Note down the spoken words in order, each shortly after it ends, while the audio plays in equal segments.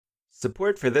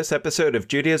Support for this episode of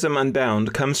Judaism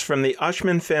Unbound comes from the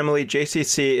Oshman Family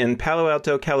JCC in Palo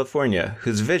Alto, California,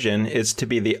 whose vision is to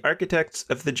be the architects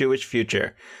of the Jewish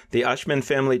future. The Oshman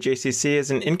Family JCC is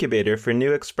an incubator for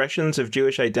new expressions of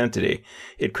Jewish identity.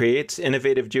 It creates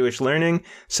innovative Jewish learning,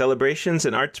 celebrations,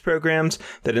 and arts programs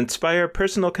that inspire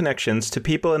personal connections to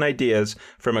people and ideas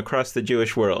from across the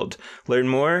Jewish world. Learn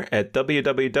more at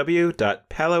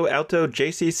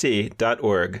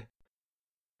www.paloaltojcc.org.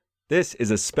 This is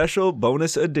a special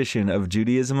bonus edition of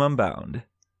Judaism Unbound,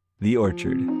 The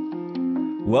Orchard.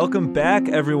 Welcome back,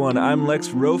 everyone. I'm Lex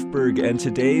Rofberg, and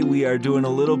today we are doing a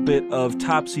little bit of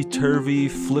topsy-turvy,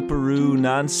 flipperoo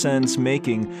nonsense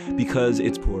making because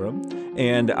it's Purim.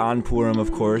 And on Purim,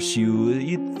 of course,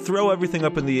 you throw everything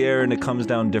up in the air and it comes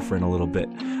down different a little bit.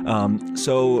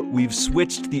 So we've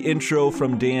switched the intro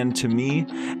from Dan to me,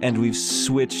 and we've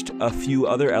switched a few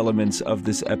other elements of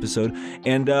this episode.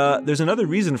 And there's another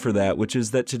reason for that, which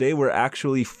is that today we're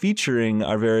actually featuring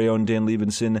our very own Dan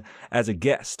Libenson as a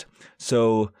guest.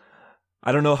 So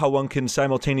I don't know how one can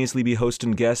simultaneously be host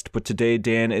and guest, but today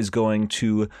Dan is going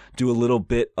to do a little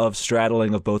bit of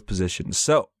straddling of both positions.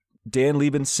 So Dan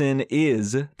Libenson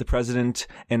is the president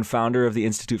and founder of the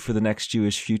Institute for the Next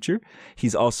Jewish Future.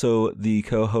 He's also the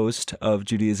co-host of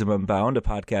Judaism Unbound, a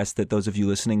podcast that those of you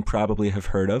listening probably have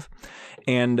heard of.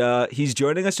 And he's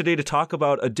joining us today to talk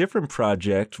about a different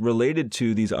project related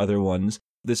to these other ones.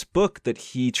 This book that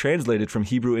he translated from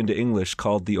Hebrew into English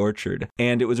called The Orchard.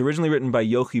 And it was originally written by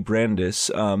Yochi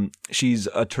Brandes. She's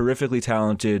a terrifically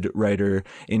talented writer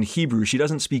in Hebrew. She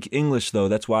doesn't speak English, though.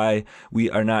 That's why we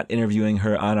are not interviewing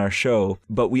her on our show.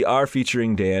 But we are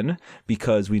featuring Dan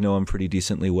because we know him pretty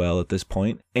decently well at this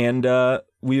point. And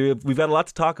we've got a lot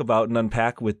to talk about and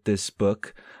unpack with this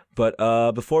book. But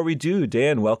before we do,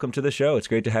 Dan, welcome to the show. It's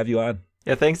great to have you on.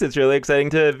 Yeah, thanks. It's really exciting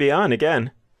to be on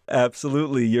again.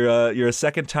 Absolutely. You're a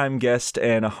second-time guest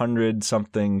and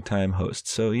 100-something time host.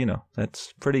 So,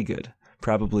 that's pretty good.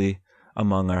 Probably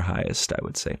among our highest, I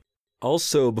would say.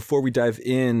 Also, before we dive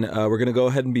in, we're going to go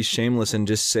ahead and be shameless and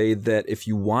just say that if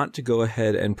you want to go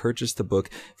ahead and purchase the book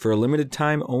for a limited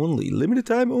time only,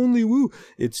 woo,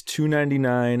 it's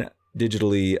 $2.99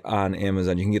 digitally on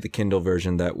Amazon. You can get the Kindle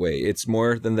version that way. It's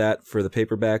more than that for the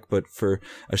paperback, but for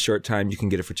a short time, you can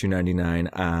get it for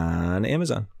 $2.99 on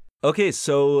Amazon. Okay,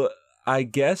 so I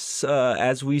guess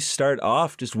as we start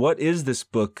off, just what is this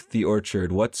book, The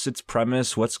Orchard? What's its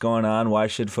premise? What's going on? Why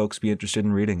should folks be interested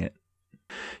in reading it?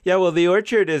 Yeah, well, The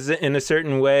Orchard is in a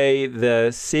certain way the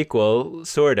sequel,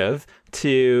 sort of,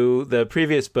 to the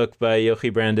previous book by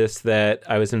Yochi Brandes that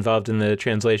I was involved in the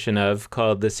translation of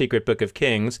called The Secret Book of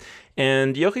Kings.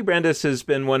 And Yochi Brandes has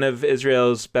been one of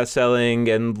Israel's best-selling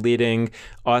and leading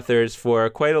authors for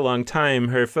quite a long time.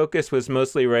 Her focus was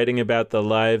mostly writing about the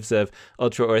lives of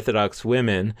ultra-Orthodox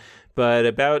women. But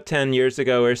about 10 years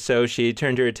ago or so, she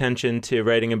turned her attention to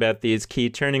writing about these key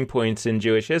turning points in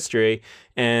Jewish history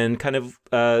and kind of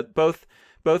both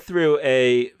through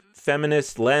a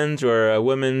feminist lens or a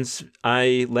woman's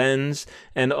eye lens,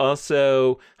 and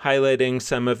also highlighting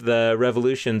some of the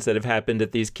revolutions that have happened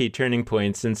at these key turning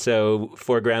points, and so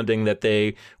foregrounding that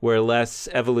they were less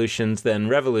evolutions than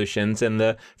revolutions. And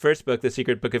the first book, The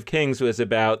Secret Book of Kings, was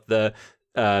about the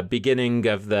beginning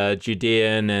of the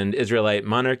Judean and Israelite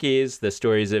monarchies, the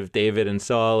stories of David and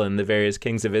Saul and the various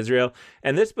kings of Israel.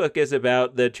 And this book is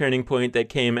about the turning point that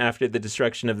came after the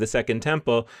destruction of the Second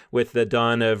Temple with the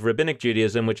dawn of Rabbinic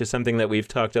Judaism, which is something that we've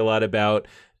talked a lot about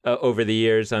over the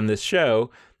years on this show.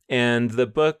 And the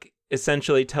book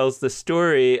essentially tells the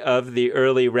story of the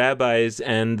early rabbis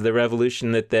and the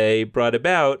revolution that they brought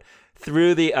about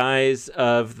through the eyes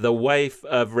of the wife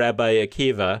of Rabbi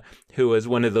Akiva, who was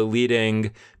one of the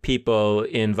leading people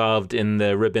involved in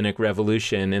the Rabbinic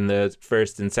Revolution in the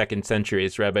 1st and 2nd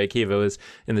centuries. Rabbi Akiva was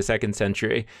in the 2nd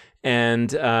century.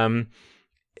 And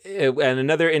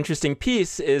another interesting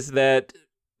piece is that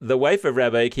the wife of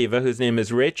Rabbi Akiva, whose name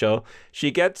is Rachel,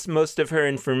 she gets most of her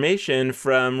information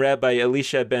from Rabbi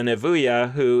Elisha ben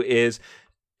Avuya, who is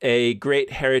a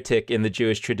great heretic in the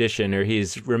Jewish tradition, or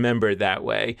he's remembered that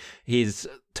way. He's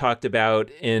talked about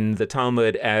in the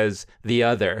Talmud as the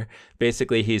other.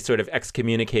 Basically, he's sort of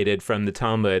excommunicated from the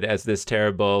Talmud as this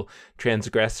terrible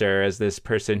transgressor, as this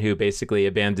person who basically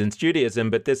abandons Judaism.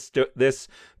 But this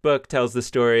book tells the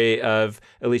story of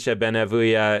Elisha ben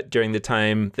Avuya during the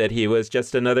time that he was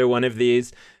just another one of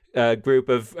these group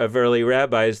of early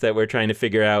rabbis that were trying to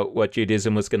figure out what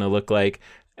Judaism was going to look like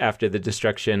after the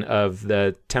destruction of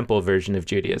the temple version of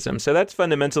Judaism. So that's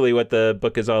fundamentally what the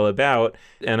book is all about,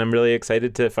 and I'm really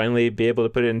excited to finally be able to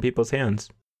put it in people's hands.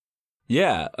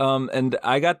 Yeah, and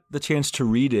I got the chance to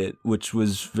read it, which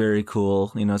was very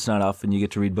cool. You know, it's not often you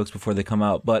get to read books before they come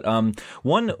out. But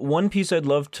one piece I'd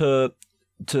love to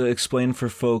explain for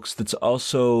folks that's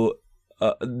also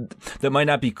that might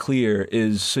not be clear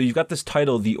is, so you've got this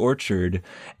title, The Orchard,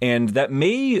 and that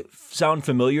may sound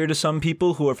familiar to some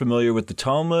people who are familiar with the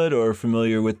Talmud or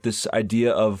familiar with this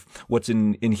idea of what's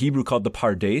in Hebrew called the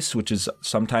Pardes, which is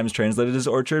sometimes translated as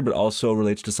orchard, but also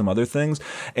relates to some other things.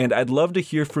 And I'd love to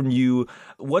hear from you,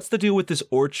 what's the deal with this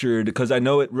orchard? Because I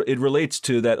know it relates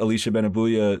to that Elisha ben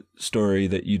Abuya story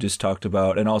that you just talked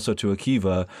about, and also to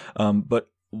Akiva. But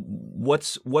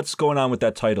what's going on with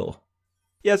that title?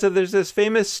 Yeah, so there's this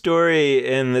famous story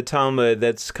in the Talmud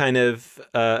that's kind of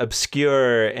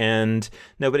obscure, and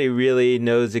nobody really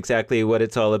knows exactly what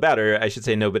it's all about, or I should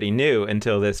say nobody knew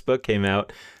until this book came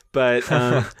out. But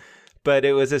but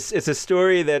it's a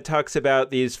story that talks about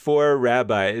these four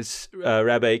rabbis,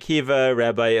 Rabbi Akiva,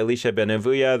 Rabbi Elisha ben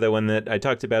Avuya, the one that I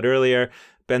talked about earlier,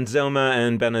 Ben Zoma,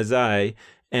 and Ben Azai,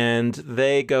 and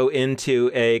they go into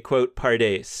a, quote,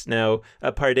 Pardes. Now,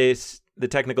 a Pardes, the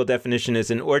technical definition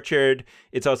is an orchard.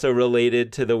 It's also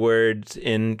related to the words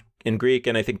in Greek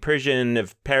and I think Persian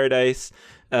of paradise.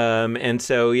 And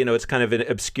so, you know, it's kind of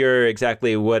obscure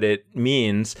exactly what it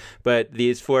means. But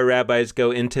these four rabbis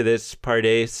go into this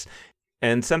Pardes,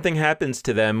 and something happens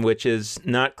to them, which is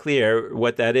not clear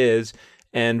what that is.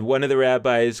 And one of the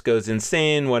rabbis goes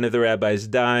insane. One of the rabbis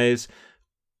dies.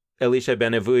 Elisha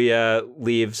ben Avuya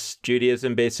leaves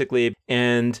Judaism, basically.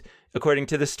 And according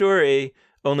to the story,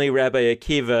 only Rabbi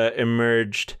Akiva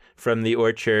emerged from the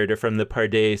orchard or from the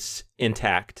Pardes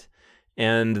intact.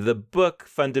 And the book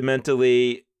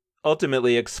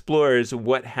ultimately explores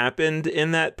what happened in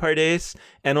that Pardes,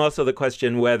 and also the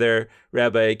question whether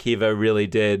Rabbi Akiva really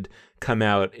did come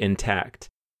out intact.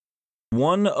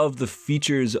 One of the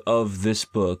features of this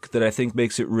book that I think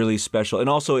makes it really special, and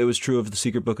also it was true of the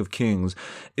Secret Book of Kings,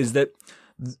 is that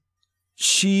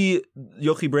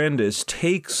Yochi Brandes,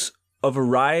 takes a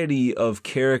variety of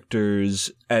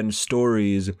characters and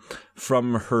stories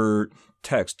from her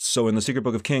texts. So in the Secret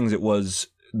Book of Kings, it was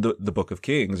the Book of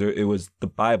Kings, or it was the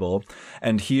Bible,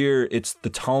 and here it's the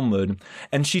Talmud.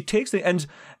 And she takes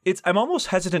I'm almost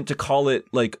hesitant to call it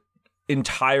like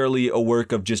entirely a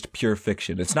work of just pure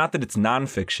fiction. It's not that it's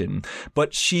nonfiction,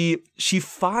 but she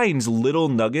finds little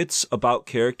nuggets about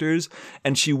characters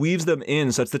and she weaves them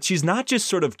in such that she's not just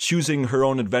sort of choosing her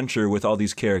own adventure with all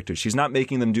these characters. She's not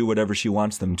making them do whatever she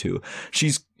wants them to.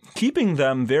 She's keeping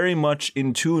them very much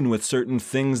in tune with certain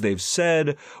things they've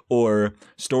said or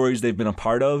stories they've been a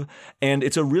part of. And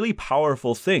it's a really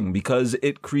powerful thing because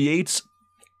it creates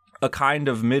a kind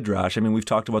of midrash. I mean, we've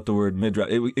talked about the word midrash.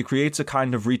 It creates a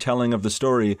kind of retelling of the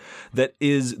story that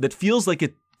feels like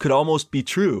it could almost be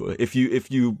true if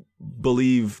you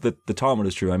believe that the Talmud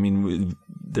is true. I mean,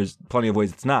 there's plenty of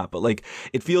ways it's not, but like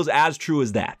it feels as true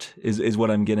as that is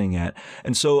what I'm getting at.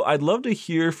 And so I'd love to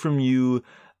hear from you,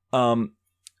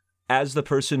 as the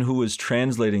person who is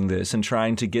translating this and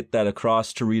trying to get that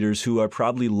across to readers who are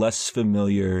probably less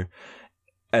familiar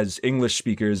as English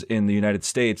speakers in the United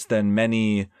States than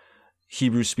many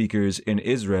Hebrew speakers in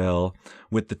Israel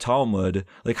with the Talmud.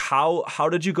 Like how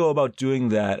did you go about doing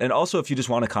that? And also if you just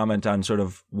want to comment on sort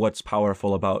of what's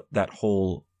powerful about that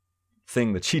whole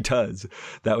thing that she does,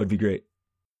 that would be great.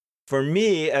 For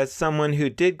me, as someone who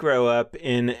did grow up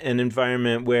in an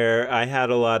environment where I had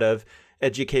a lot of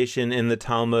education in the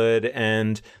Talmud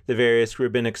and the various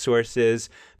rabbinic sources,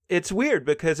 it's weird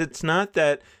because it's not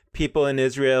that people in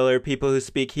Israel or people who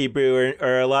speak Hebrew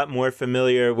are a lot more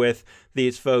familiar with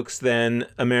these folks than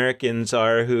Americans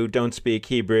are who don't speak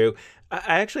Hebrew.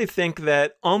 I actually think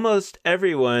that almost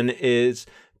everyone is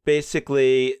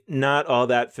basically not all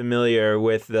that familiar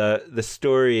with the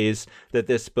stories that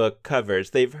this book covers.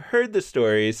 They've heard the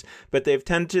stories, but they've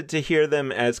tended to hear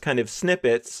them as kind of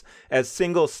snippets, as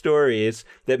single stories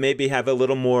that maybe have a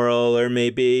little moral or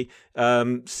maybe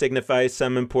signify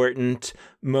some important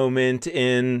moment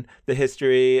in the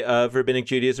history of rabbinic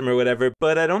Judaism or whatever.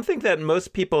 But I don't think that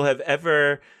most people have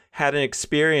ever had an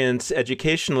experience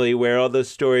educationally where all those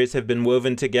stories have been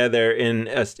woven together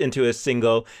into a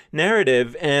single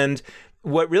narrative. And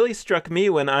what really struck me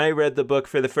when I read the book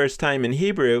for the first time in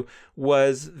Hebrew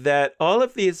was that all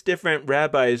of these different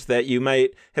rabbis that you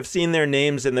might have seen their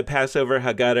names in the Passover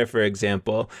Haggadah, for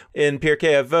example, in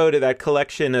Pirkei Avot, that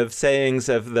collection of sayings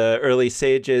of the early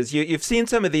sages, you've seen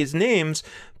some of these names,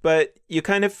 but you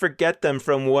kind of forget them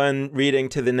from one reading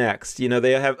to the next. You know,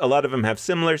 a lot of them have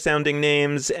similar sounding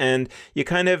names, and you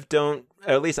kind of don't,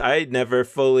 or at least I never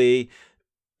fully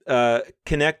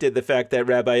connected the fact that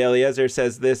Rabbi Eliezer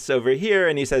says this over here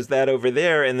and he says that over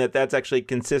there, and that's actually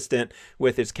consistent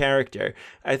with his character.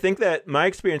 I think that my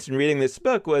experience in reading this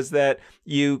book was that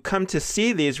you come to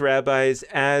see these rabbis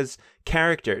as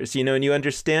characters, and you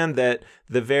understand that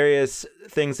the various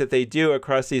things that they do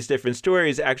across these different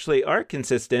stories actually are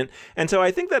consistent. And so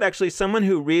I think that actually someone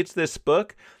who reads this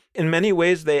book, in many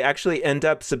ways, they actually end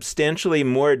up substantially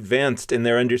more advanced in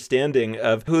their understanding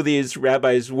of who these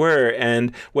rabbis were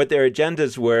and what their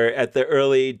agendas were at the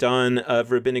early dawn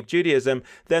of Rabbinic Judaism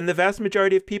than the vast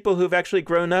majority of people who've actually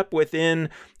grown up within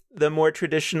the more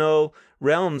traditional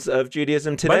realms of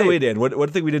Judaism today. By the way, Dan, one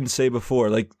thing we didn't say before,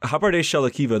 like Hapardei Shel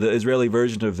Akiva, the Israeli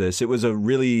version of this, it was a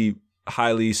really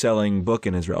highly selling book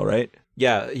in Israel, right?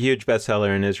 Yeah, huge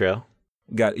bestseller in Israel.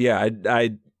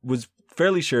 I was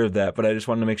fairly sure of that, but I just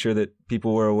wanted to make sure that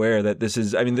people were aware that this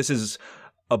is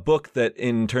a book that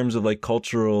in terms of like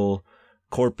cultural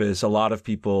corpus, a lot of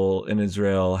people in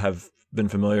Israel have been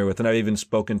familiar with. And I've even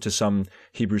spoken to some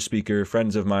Hebrew speaker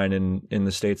friends of mine in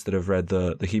the States that have read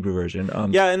the Hebrew version.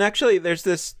 And actually there's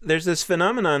this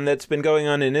phenomenon that's been going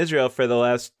on in Israel for the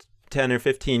last 10 or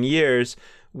 15 years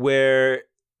where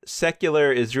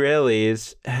secular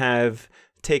Israelis have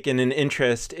taken an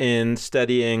interest in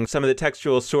studying some of the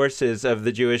textual sources of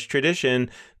the Jewish tradition,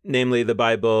 namely the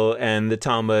Bible and the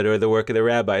Talmud or the work of the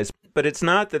rabbis. But it's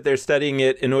not that they're studying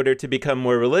it in order to become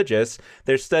more religious.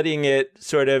 They're studying it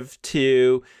sort of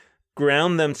to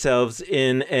ground themselves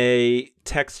in a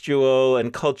textual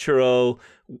and cultural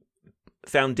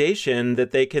foundation that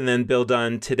they can then build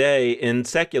on today in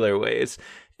secular ways.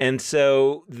 And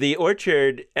so the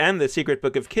Orchard and the Secret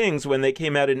Book of Kings, when they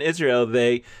came out in Israel,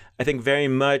 they, I think, very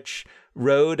much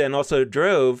rode and also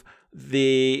drove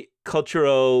the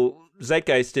cultural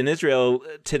zeitgeist in Israel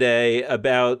today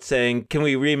about saying, can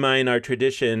we remine our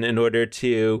tradition in order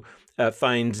to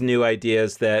find new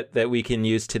ideas that we can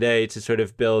use today to sort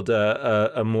of build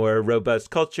a more robust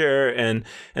culture and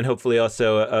hopefully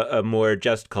also a more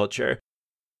just culture.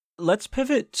 Let's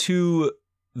pivot to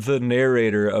the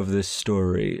narrator of this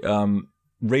story,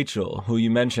 Rachel, who you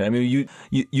mentioned. I mean,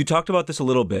 you talked about this a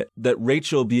little bit, that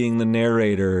Rachel being the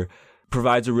narrator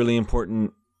provides a really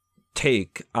important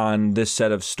take on this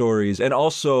set of stories. And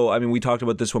also, I mean, we talked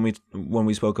about this when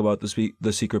we spoke about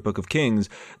the Secret Book of Kings,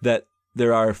 that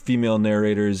there are female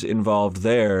narrators involved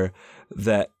there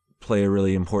that play a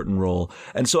really important role.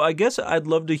 And so I guess I'd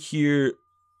love to hear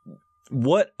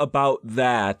what about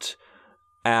that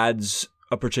adds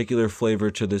a particular flavor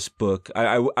to this book.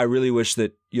 I really wish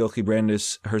that Yochi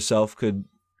Brandes herself could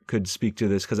speak to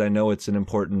this, because I know it's an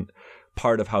important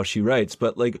part of how she writes.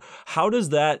 But like, how does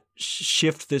that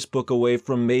shift this book away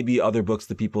from maybe other books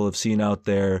that people have seen out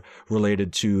there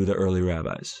related to the early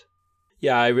rabbis?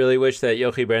 Yeah, I really wish that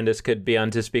Yochi Brandes could be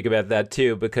on to speak about that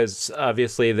too, because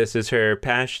obviously this is her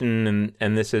passion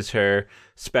and this is her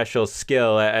special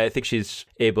skill. I think she's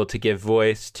able to give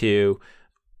voice to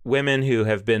women who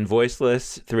have been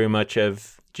voiceless through much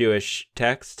of Jewish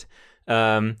text.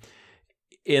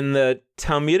 In the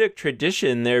Talmudic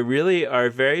tradition, there really are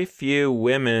very few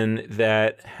women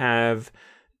that have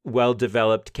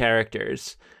well-developed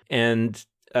characters. And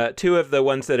two of the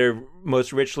ones that are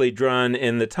most richly drawn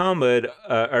in the Talmud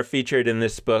are featured in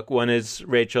this book. One is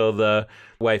Rachel, the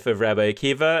wife of Rabbi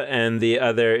Akiva, and the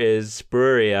other is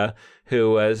Beruria,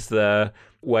 who was the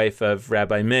wife of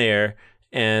Rabbi Meir,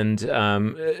 and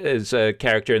is a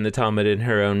character in the Talmud in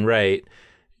her own right.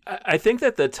 I think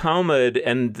that the Talmud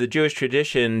and the Jewish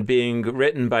tradition being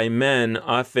written by men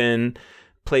often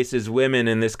places women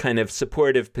in this kind of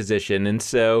supportive position. And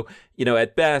so,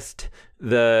 at best,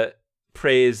 the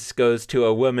praise goes to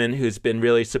a woman who's been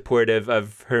really supportive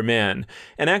of her man.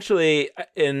 And actually,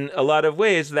 in a lot of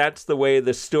ways, that's the way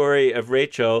the story of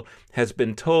Rachel has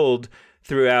been told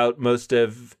throughout most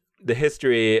of the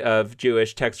history of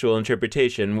Jewish textual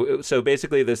interpretation. So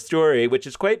basically the story, which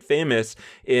is quite famous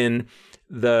in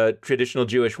the traditional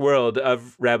Jewish world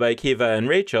of Rabbi Akiva and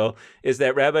Rachel, is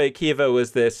that Rabbi Akiva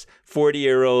was this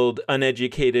 40-year-old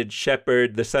uneducated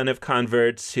shepherd, the son of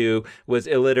converts who was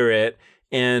illiterate.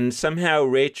 And somehow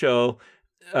Rachel,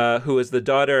 who was the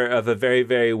daughter of a very,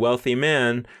 very wealthy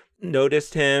man,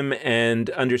 noticed him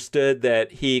and understood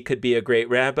that he could be a great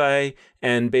rabbi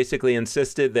and basically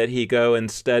insisted that he go and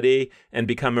study and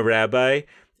become a rabbi,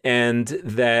 and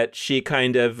that she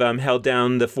kind of held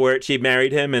down the fort. She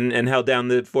married him and held down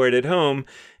the fort at home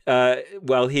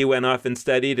while he went off and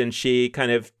studied, and she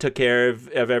kind of took care of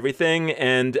everything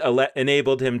and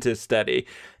enabled him to study.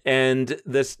 And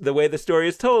the way the story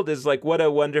is told is like, what a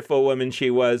wonderful woman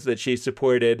she was, that she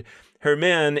supported her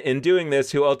man in doing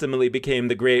this, who ultimately became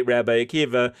the great Rabbi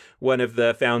Akiva, one of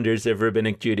the founders of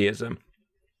Rabbinic Judaism.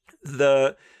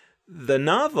 the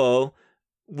novel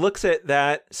looks at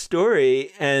that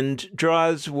story and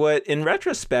draws what, in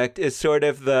retrospect, is sort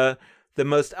of the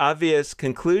most obvious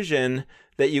conclusion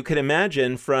that you could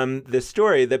imagine from this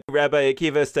story that Rabbi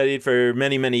Akiva studied for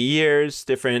many, many years.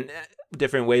 Different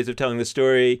ways of telling the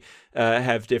story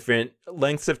have different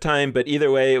lengths of time, but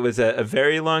either way, it was a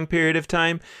very long period of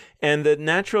time. And the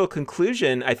natural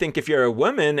conclusion, I think, if you're a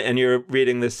woman and you're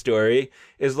reading this story,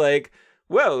 is like,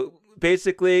 well,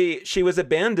 basically, she was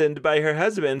abandoned by her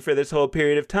husband for this whole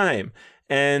period of time.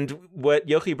 And what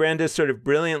Yochi Brandes sort of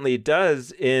brilliantly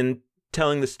does in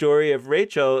telling the story of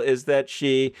Rachel is that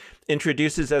she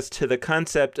introduces us to the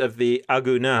concept of the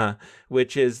aguna,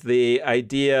 which is the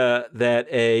idea that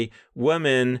a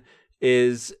woman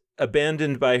is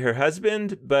abandoned by her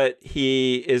husband, but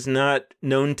he is not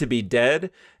known to be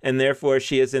dead, and therefore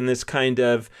she is in this kind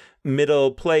of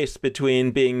middle place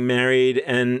between being married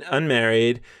and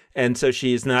unmarried, and so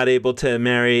she's not able to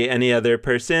marry any other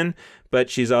person, but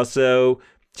she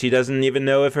doesn't even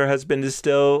know if her husband is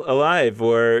still alive,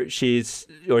 or she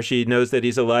knows that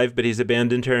he's alive, but he's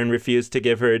abandoned her and refused to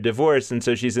give her a divorce. And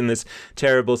so she's in this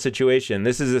terrible situation.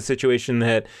 This is a situation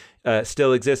that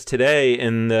still exists today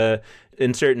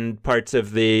in certain parts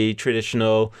of the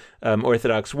traditional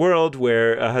Orthodox world,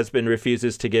 where a husband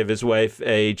refuses to give his wife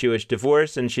a Jewish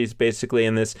divorce, and she's basically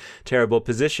in this terrible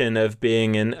position of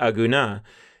being an aguna.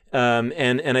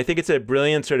 And I think it's a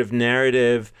brilliant sort of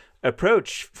narrative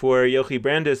approach for Yochi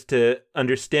Brandes to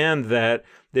understand that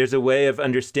there's a way of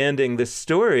understanding this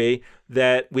story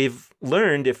that we've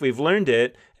learned, if we've learned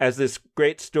it, as this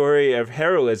great story of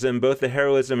heroism, both the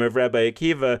heroism of Rabbi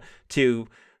Akiva to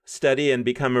study and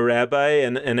become a rabbi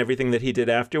and everything that he did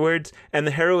afterwards, and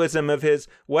the heroism of his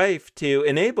wife to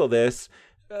enable this,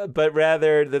 but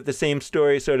rather that the same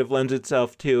story sort of lends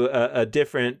itself to a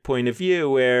different point of view,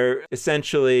 where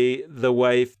essentially the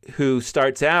wife, who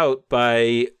starts out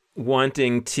by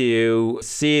wanting to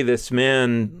see this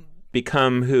man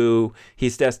become who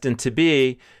he's destined to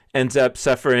be, ends up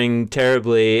suffering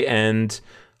terribly and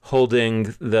holding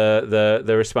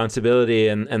the responsibility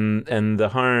and the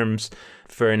harms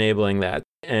for enabling that.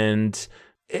 And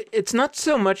it's not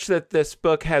so much that this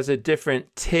book has a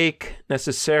different take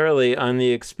necessarily on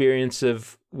the experience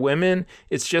of women.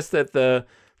 It's just that the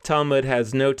Talmud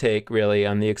has no take really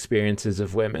on the experiences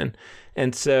of women.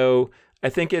 And so I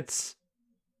think it's,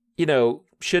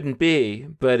 shouldn't be,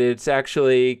 but it's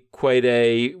actually quite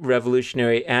a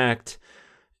revolutionary act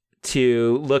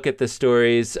to look at the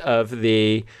stories of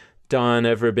the dawn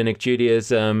of Rabbinic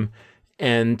Judaism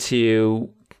and to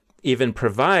even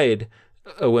provide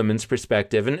a women's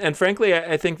perspective. And frankly,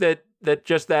 I think that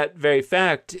just that very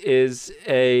fact is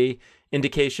a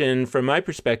indication from my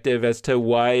perspective as to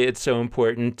why it's so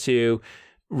important to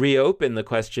reopen the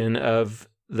question of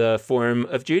the form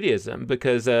of Judaism,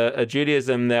 because a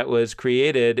Judaism that was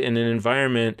created in an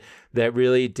environment that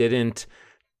really didn't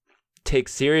take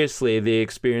seriously the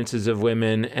experiences of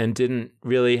women and didn't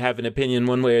really have an opinion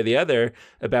one way or the other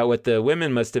about what the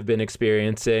women must have been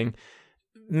experiencing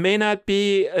may not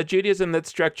be a Judaism that's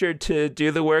structured to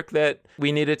do the work that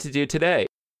we need it to do today.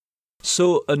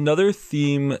 So another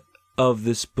theme of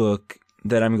this book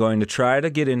that I'm going to try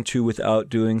to get into without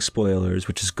doing spoilers,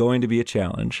 which is going to be a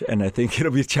challenge, and I think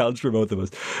it'll be a challenge for both of us,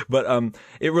 but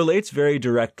it relates very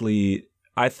directly,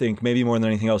 I think, maybe more than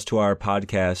anything else, to our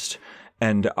podcast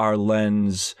and our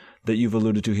lens that you've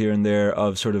alluded to here and there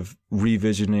of sort of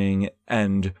revisioning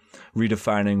and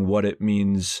redefining what it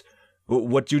means,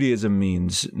 what Judaism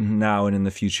means now and in the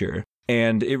future.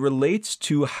 And it relates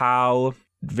to how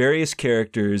various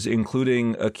characters,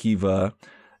 including Akiva,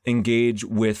 engage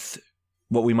with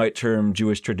what we might term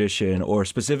Jewish tradition, or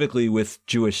specifically with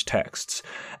Jewish texts.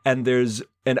 And there's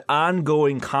an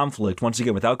ongoing conflict, once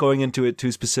again, without going into it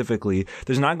too specifically,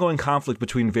 there's an ongoing conflict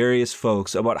between various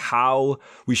folks about how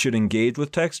we should engage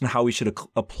with text and how we should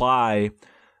apply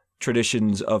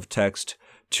traditions of text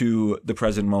to the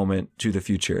present moment, to the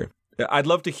future. I'd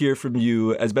love to hear from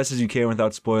you, as best as you can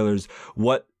without spoilers,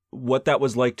 what that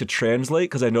was like to translate,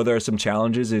 because I know there are some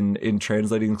challenges in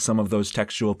translating some of those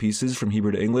textual pieces from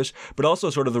Hebrew to English, but also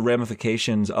sort of the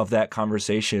ramifications of that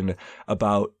conversation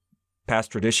about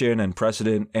past tradition and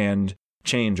precedent and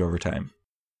change over time.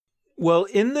 Well,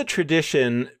 in the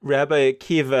tradition, Rabbi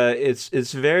Akiva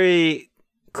is very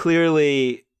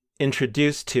clearly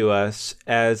introduced to us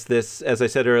as this, as I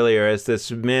said earlier, as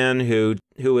this man who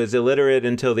was illiterate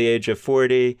until the age of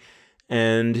 40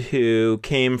 and who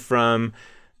came from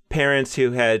parents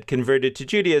who had converted to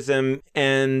Judaism.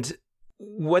 And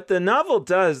what the novel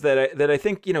does that I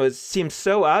think, seems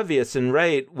so obvious and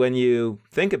right when you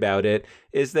think about it,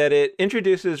 is that it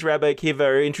introduces Rabbi Akiva,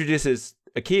 or introduces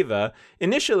Akiva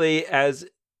initially as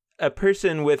a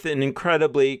person with an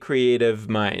incredibly creative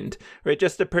mind, right?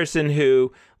 Just a person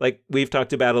who, like we've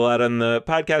talked about a lot on the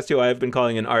podcast, who I've been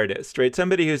calling an artist, right?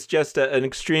 Somebody who's just an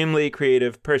extremely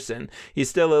creative person.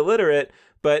 He's still illiterate,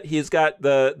 but he's got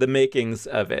the makings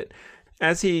of it.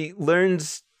 As he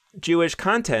learns Jewish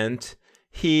content,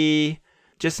 he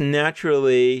just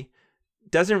naturally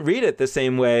doesn't read it the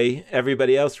same way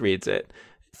everybody else reads it.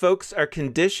 Folks are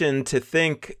conditioned to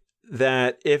think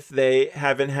that if they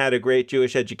haven't had a great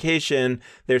Jewish education,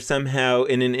 they're somehow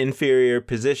in an inferior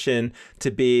position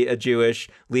to be a Jewish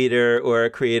leader or a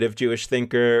creative Jewish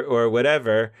thinker or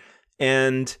whatever.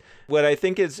 And what I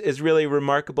think is really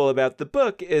remarkable about the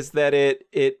book is that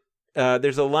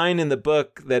there's a line in the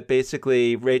book that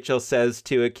basically Rachel says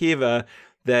to Akiva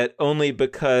that only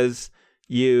because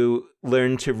you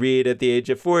learn to read at the age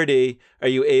of 40 are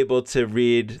you able to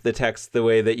read the text the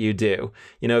way that you do.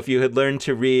 You know, if you had learned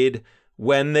to read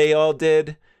when they all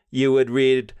did, you would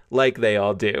read like they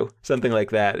all do. Something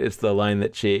like that is the line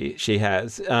that she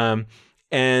has.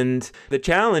 And the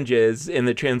challenge is, in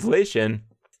the translation,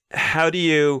 how do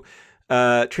you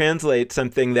translate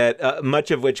something that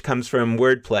much of which comes from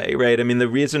wordplay, right? I mean, the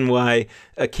reason why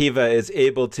Akiva is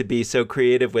able to be so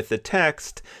creative with the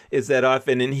text is that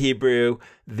often in Hebrew,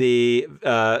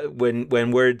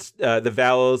 when words, the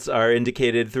vowels are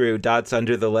indicated through dots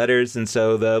under the letters, and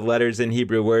so the letters in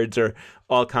Hebrew words are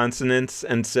all consonants,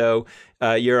 and so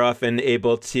you're often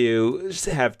able to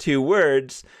have two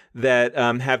words that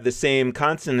have the same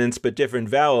consonants but different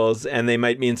vowels, and they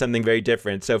might mean something very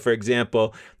different. So, for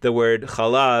example, the word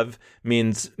chalav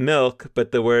means milk,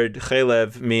 but the word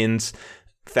chelev means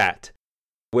fat.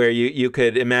 Where you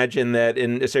could imagine that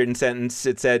in a certain sentence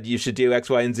it said you should do X,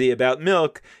 Y, and Z about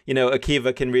milk, you know,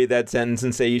 Akiva can read that sentence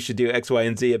and say you should do X, Y,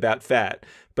 and Z about fat.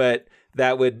 But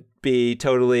that would be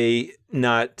totally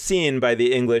not seen by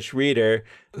the English reader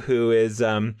who is,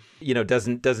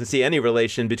 doesn't see any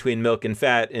relation between milk and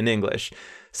fat in English.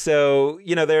 So,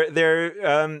 you know,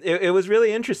 it was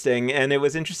really interesting, and it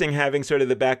was interesting having sort of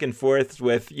the back and forth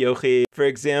with Yochi. For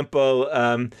example,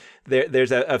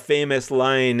 there's a famous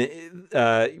line,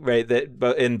 right,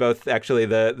 that in both actually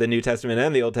the New Testament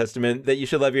and the Old Testament, that you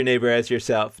should love your neighbor as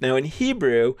yourself. Now, in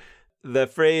Hebrew, the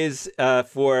phrase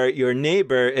for your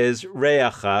neighbor is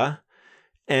reacha,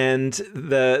 and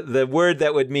the word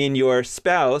that would mean your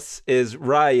spouse is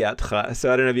rayatcha.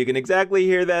 So I don't know if you can exactly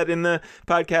hear that in the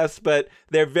podcast, but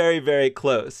they're very, very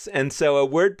close. And so a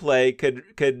wordplay could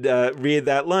read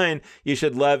that line, you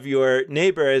should love your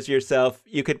neighbor as yourself.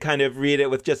 You could kind of read it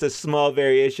with just a small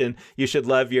variation, you should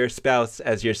love your spouse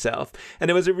as yourself. And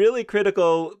it was a really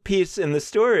critical piece in the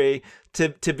story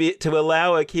to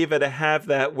allow Akiva to have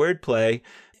that wordplay.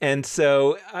 And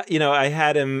so, I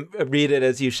had him read it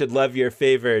as you should love your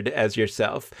favored as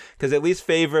yourself, because at least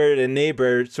favored and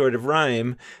neighbor sort of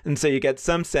rhyme. And so you get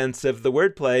some sense of the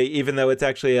wordplay, even though it's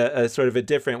actually a sort of a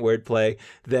different wordplay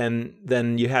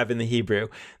than you have in the Hebrew.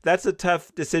 That's a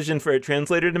tough decision for a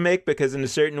translator to make, because in a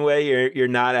certain way, you're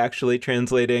not actually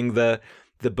translating the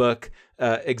book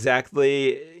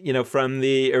exactly, from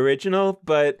the original.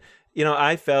 But,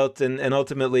 I felt, and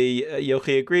ultimately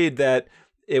Yochi agreed, that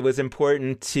it was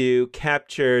important to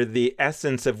capture the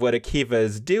essence of what Akiva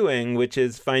is doing, which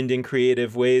is finding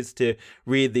creative ways to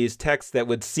read these texts that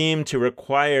would seem to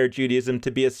require Judaism to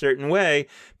be a certain way,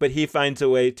 but he finds a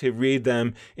way to read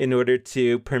them in order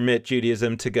to permit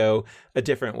Judaism to go a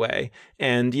different way.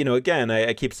 And, again,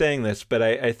 I keep saying this, but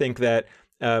I think that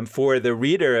for the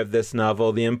reader of this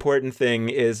novel, the important thing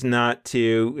is not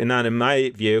in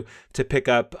my view, to pick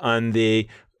up on the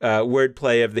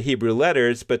wordplay of the Hebrew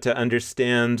letters, but to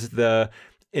understand the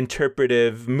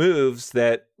interpretive moves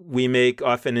that we make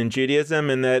often in Judaism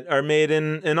and that are made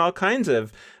in all kinds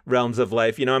of realms of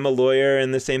life. I'm a lawyer,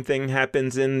 and the same thing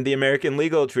happens in the American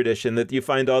legal tradition, that you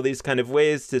find all these kind of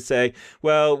ways to say,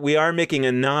 well, we are making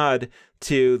a nod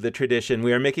to the tradition.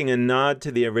 We are making a nod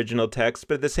to the original text,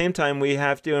 but at the same time, we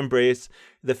have to embrace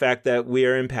the fact that we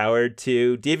are empowered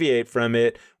to deviate from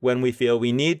it when we feel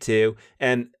we need to.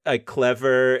 And a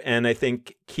clever and I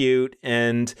think cute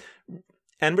and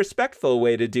respectful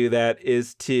way to do that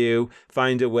is to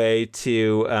find a way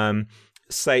to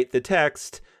cite the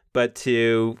text, but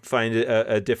to find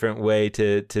a different way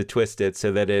to twist it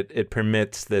so that it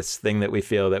permits this thing that we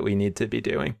feel that we need to be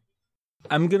doing.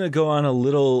 I'm going to go on a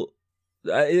little...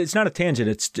 it's not a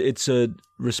tangent. It's a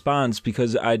response,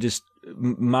 because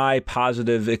my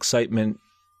positive excitement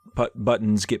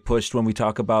buttons get pushed when we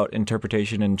talk about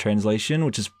interpretation and translation,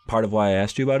 which is part of why I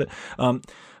asked you about it.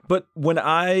 But when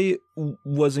I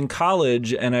was in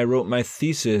college and I wrote my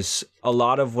thesis, a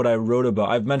lot of what I wrote about,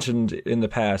 I've mentioned in the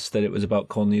past that it was about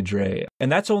Kol Nidre, and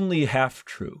that's only half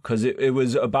true, because it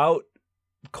was about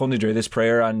Kol Nidre, this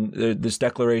prayer this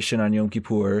declaration on Yom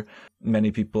Kippur,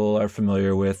 many people are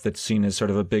familiar with, that's seen as sort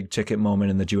of a big ticket moment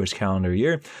in the Jewish calendar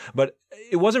year. But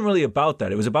it wasn't really about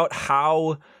that. It was about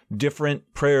how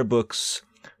different prayer books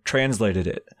translated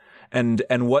it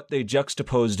and what they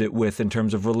juxtaposed it with in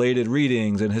terms of related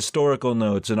readings and historical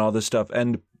notes and all this stuff.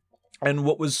 And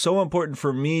what was so important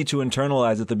for me to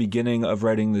internalize at the beginning of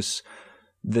writing this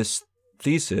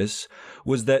thesis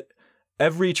was that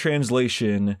every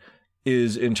translation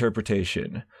is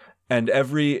interpretation, and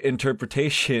every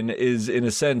interpretation is, in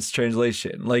a sense,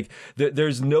 translation. Like,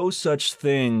 there's no such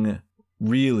thing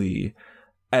really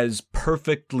as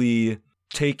perfectly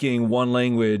taking one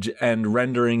language and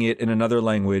rendering it in another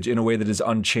language in a way that is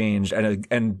unchanged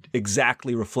and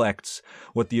exactly reflects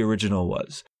what the original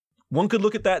was. One could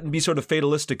look at that and be sort of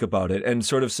fatalistic about it and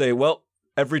sort of say, well,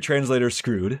 every translator's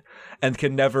screwed and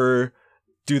can never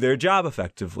do their job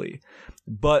effectively.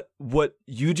 But what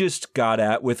you just got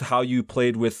at with how you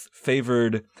played with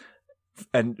favored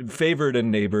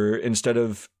and neighbor, instead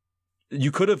of, you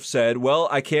could have said, well,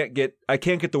 I can't get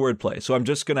the word play, so I'm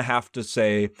just going to have to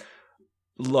say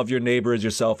love your neighbor as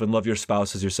yourself and love your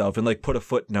spouse as yourself, and like put a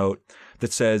footnote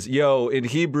that says, yo, in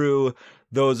Hebrew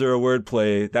those are a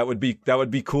wordplay. That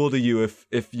would be cool to you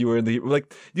if you were in the,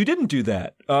 like, you didn't do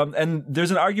that. And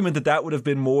there's an argument that would have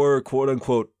been more quote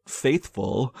unquote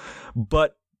faithful,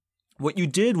 but what you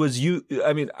did was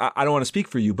I don't want to speak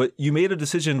for you, but you made a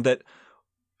decision that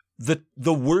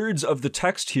the words of the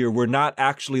text here were not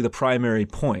actually the primary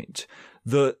point.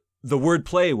 The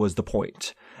wordplay was the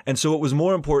point. And so it was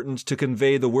more important to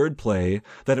convey the wordplay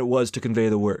than it was to convey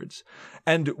the words.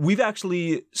 And we've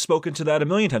actually spoken to that a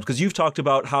million times, because you've talked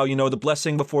about how, the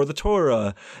blessing before the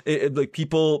Torah, like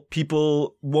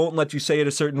people won't let you say it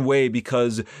a certain way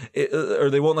or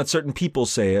they won't let certain people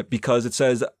say it because it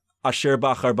says Asher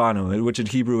Bachar Banu, which in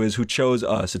Hebrew is who chose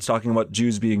us. It's talking about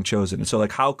Jews being chosen. So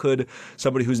like, how could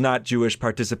somebody who's not Jewish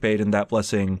participate in that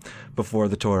blessing before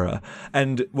the Torah?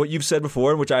 And what you've said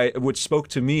before, which spoke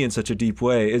to me in such a deep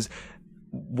way, is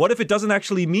what if it doesn't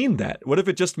actually mean that? What if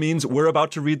it just means we're about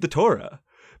to read the Torah?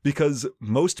 Because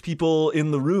most people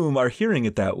in the room are hearing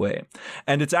it that way.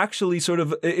 And it's actually sort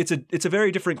of, it's a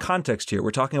very different context here. We're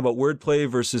talking about wordplay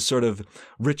versus sort of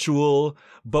ritual.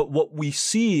 But what we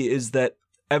see is that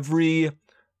every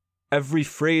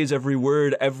phrase, every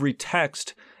word, every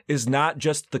text is not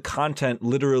just the content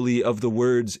literally of the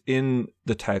words in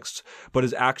the text, but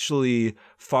is actually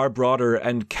far broader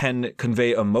and can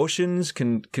convey emotions,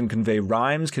 can convey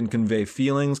rhymes, can convey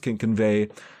feelings, can convey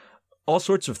all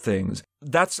sorts of things.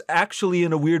 That's actually,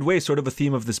 in a weird way, sort of a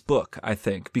theme of this book, I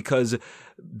think, because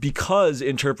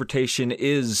interpretation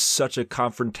is such a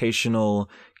confrontational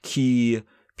key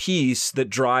piece that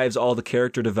drives all the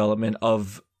character development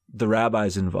of the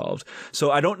rabbis involved.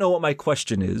 So I don't know what my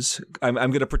question is. I'm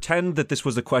going to pretend that this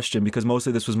was a question because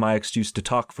mostly this was my excuse to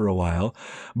talk for a while.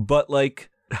 But like,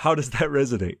 how does that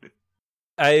resonate?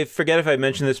 I forget if I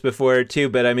mentioned this before too,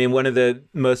 but I mean, one of the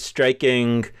most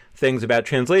striking things about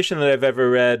translation that I've ever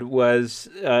read was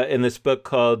in this book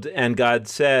called And God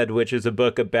Said, which is a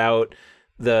book about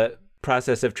the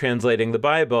process of translating the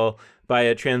Bible by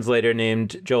a translator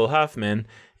named Joel Hoffman.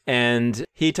 And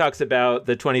he talks about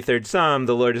the 23rd Psalm,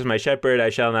 the Lord is my shepherd, I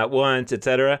shall not want,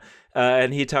 etc.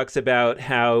 And he talks about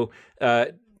how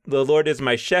the Lord is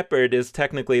my shepherd is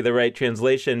technically the right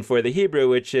translation for the Hebrew,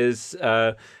 which is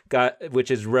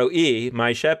ro'i,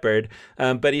 my shepherd.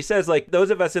 But he says, like,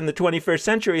 those of us in the 21st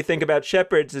century think about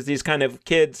shepherds as these kind of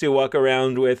kids who walk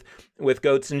around with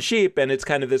goats and sheep, and it's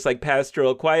kind of this like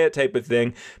pastoral, quiet type of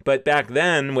thing. But back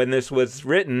then, when this was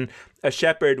written, a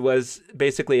shepherd was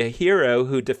basically a hero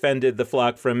who defended the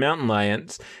flock from mountain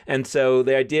lions. And so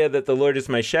the idea that the Lord is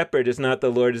my shepherd is not the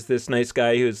Lord is this nice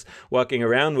guy who's walking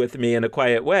around with me in a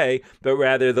quiet way, but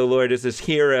rather the Lord is this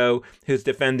hero who's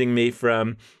defending me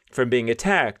from being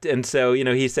attacked. And so,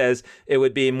 he says it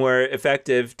would be more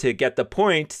effective to get the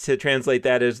point to translate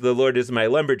that as the Lord is my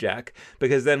lumberjack,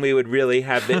 because then we would really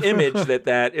have the image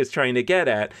that is trying to get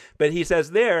at. But he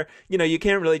says there, you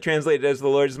can't really translate it as the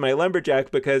Lord is my lumberjack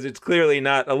because it's clearly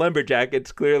not a lumberjack.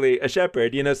 It's clearly a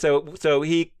shepherd, so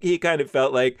he kind of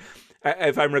felt like,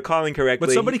 if I'm recalling correctly,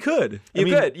 but somebody could. You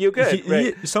could.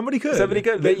 Right. Somebody could.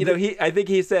 But I think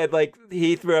he said, like,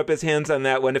 he threw up his hands on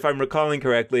that one, if I'm recalling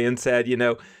correctly, and said,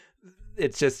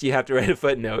 it's just you have to write a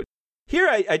footnote. Here,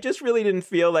 I just really didn't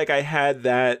feel like I had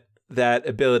that that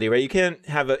ability, right? You can't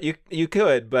have you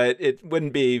could, but it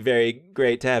wouldn't be very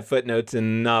great to have footnotes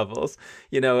in novels,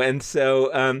 And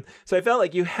so so I felt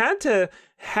like you had to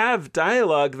have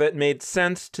dialogue that made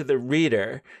sense to the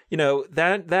reader.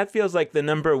 That feels like the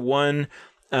number one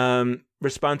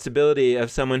responsibility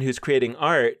of someone who's creating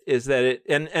art, is that it,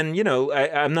 and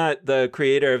I'm not the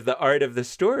creator of the art of the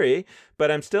story,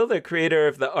 but I'm still the creator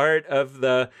of the art of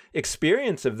the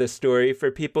experience of the story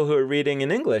for people who are reading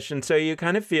in English. And so you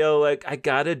kind of feel like, I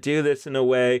gotta do this in a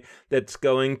way that's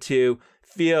going to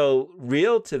feel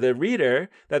real to the reader.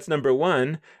 That's number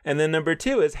one. And then number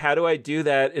two is, how do I do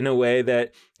that in a way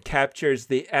that captures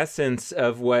the essence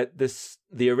of what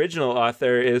the original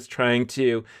author is trying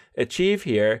to achieve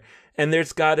here? And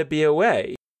there's got to be a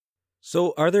way.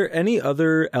 So are there any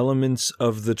other elements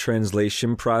of the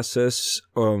translation process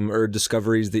or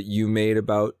discoveries that you made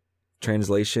about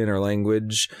translation or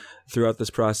language throughout this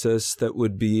process that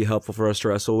would be helpful for us to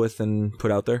wrestle with and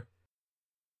put out there?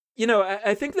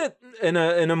 I think that in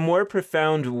a more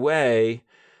profound way,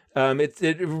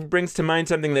 it brings to mind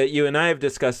something that you and I have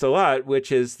discussed a lot,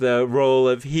 which is the role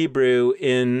of Hebrew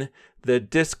in the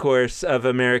discourse of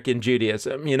American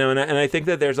Judaism. And I think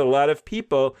that there's a lot of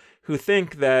people who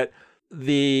think that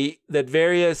that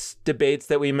various debates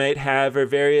that we might have, or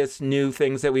various new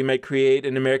things that we might create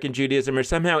in American Judaism, are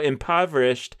somehow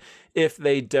impoverished if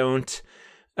they don't.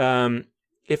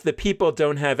 If the people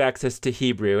don't have access to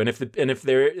Hebrew, and if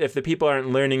the people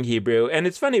aren't learning Hebrew. And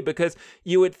it's funny because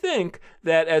you would think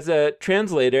that as a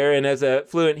translator and as a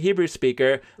fluent Hebrew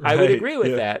speaker, I would agree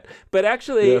with that. But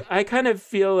actually, I kind of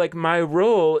feel like my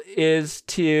role is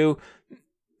to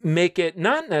make it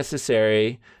not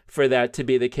necessary for that to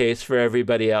be the case for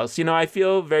everybody else. I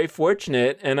feel very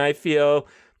fortunate, and I feel,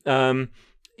 I'm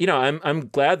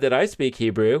glad that I speak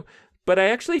Hebrew. But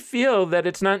I actually feel that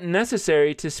it's not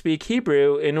necessary to speak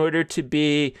Hebrew in order to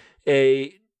be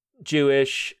a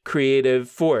Jewish creative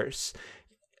force.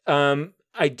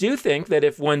 I do think that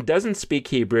if one doesn't speak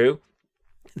Hebrew,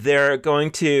 they're going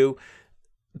to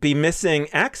be missing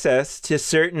access to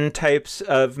certain types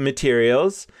of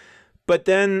materials. But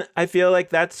then I feel like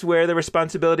that's where the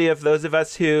responsibility of those of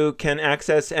us who can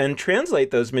access and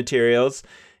translate those materials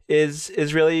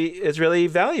is really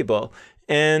valuable.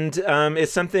 And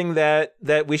it's something that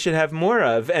we should have more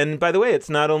of. And by the way, it's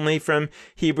not only from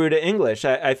Hebrew to English.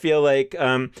 I feel like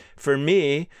for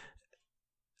me,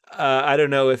 I don't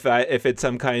know if it's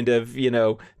some kind of,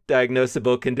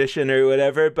 diagnosable condition or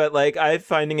whatever, but like I'm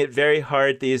finding it very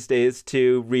hard these days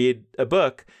to read a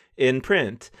book in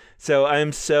print. So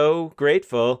I'm so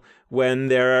grateful when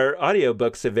there are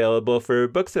audiobooks available for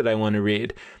books that I want to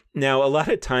read. Now, a lot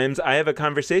of times I have a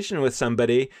conversation with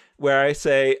somebody where I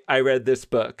say, I read this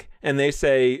book. And they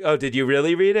say, oh, did you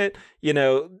really read it?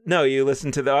 No, you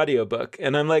listened to the audiobook.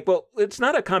 And I'm like, well, it's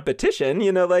not a competition.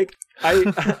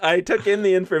 I took in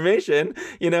the information.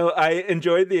 I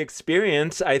enjoyed the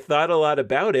experience. I thought a lot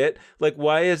about it. Like,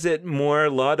 why is it more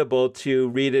laudable to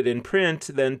read it in print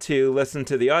than to listen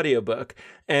to the audiobook?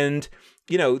 And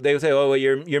they would say, oh, well,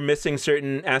 you're missing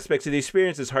certain aspects of the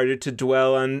experience. It's harder to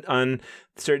dwell on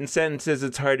certain sentences.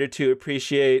 It's harder to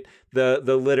appreciate the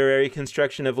literary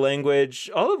construction of language,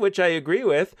 all of which I agree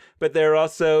with, but there are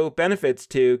also benefits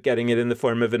to getting it in the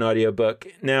form of an audiobook.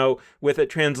 Now, with a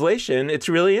translation, it's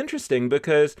really interesting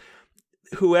because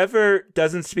whoever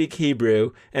doesn't speak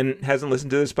Hebrew and hasn't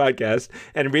listened to this podcast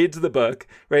and reads the book,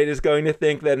 right, is going to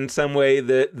think that in some way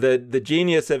the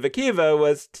genius of Akiva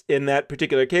was, in that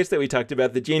particular case that we talked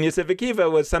about, the genius of Akiva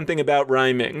was something about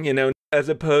rhyming, as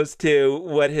opposed to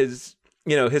what his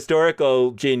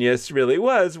historical genius really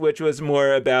was, which was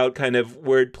more about kind of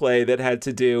wordplay that had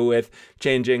to do with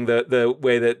changing the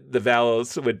way that the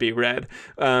vowels would be read,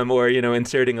 or,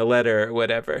 inserting a letter or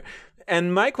whatever.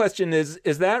 And my question is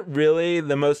that really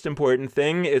the most important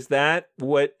thing? Is that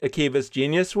what Akiva's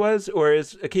genius was? Or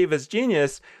is Akiva's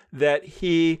genius that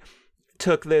he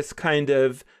took this kind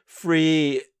of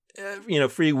freewheeling,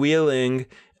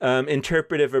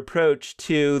 interpretive approach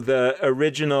to the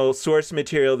original source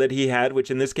material that he had,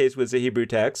 which in this case was a Hebrew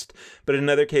text, but in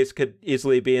another case could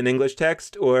easily be an English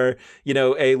text, or,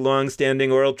 a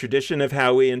long-standing oral tradition of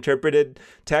how we interpreted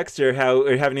text, or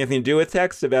having anything to do with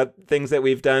text, about things that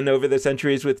we've done over the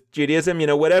centuries with Judaism.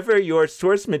 Whatever your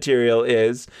source material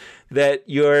is, that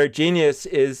your genius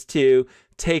is to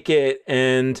take it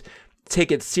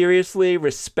seriously,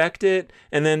 respect it,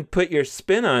 and then put your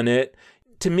spin on it.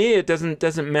 To me, it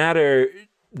doesn't matter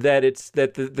that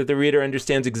the reader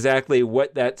understands exactly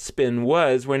what that spin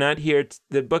was. We're not here.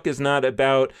 The book is not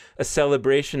about a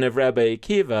celebration of Rabbi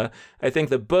Akiva. I think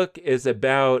the book is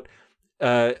about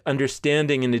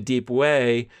understanding in a deep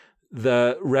way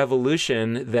the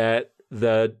revolution that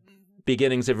the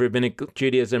beginnings of rabbinic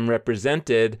Judaism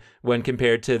represented when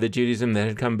compared to the Judaism that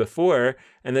had come before,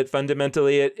 and that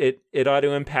fundamentally it ought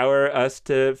to empower us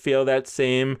to feel that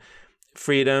same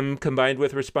freedom combined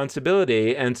with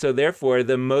responsibility. And so therefore,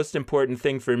 the most important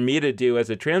thing for me to do as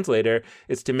a translator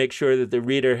is to make sure that the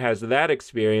reader has that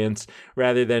experience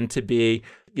rather than to be,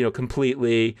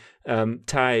 completely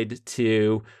tied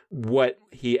to what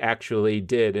he actually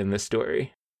did in the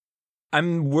story.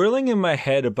 I'm whirling in my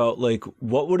head about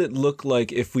what would it look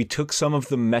like if we took some of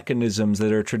the mechanisms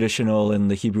that are traditional in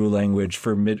the Hebrew language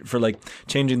for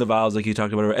changing the vowels like you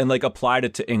talked about and applied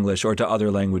it to English or to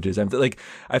other languages.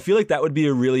 I feel like that would be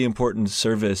a really important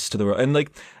service to the world. And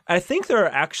I think there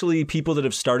are actually people that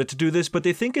have started to do this, but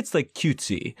they think it's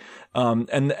cutesy.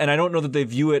 And I don't know that they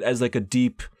view it as a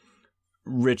deep,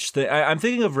 rich thing. I'm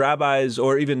thinking of rabbis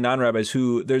or even non-rabbis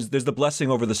who there's the blessing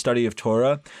over the study of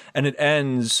Torah, and it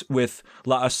ends with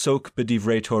la'asok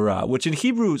b'divrei Torah, which in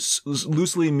Hebrew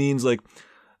loosely means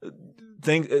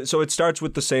so it starts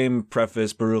with the same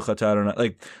preface, Baruch atah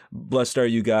Adonai, blessed are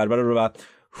you God, blah, blah, blah,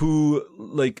 who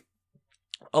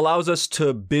allows us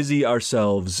to busy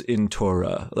ourselves in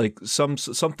Torah,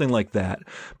 something like that.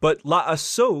 But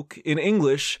la'asok in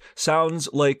English sounds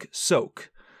like soak.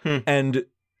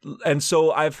 And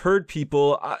so I've heard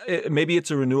people, maybe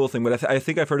it's a renewal thing, but I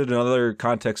think I've heard it in another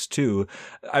context too.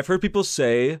 I've heard people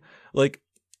say,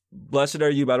 blessed are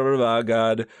you, blah, blah, blah,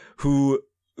 God, who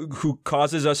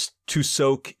causes us to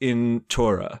soak in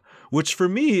Torah, which for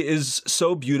me is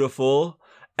so beautiful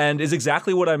and is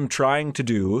exactly what I'm trying to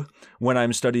do when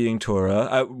I'm studying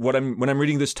Torah, when I'm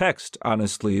reading this text,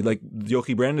 honestly,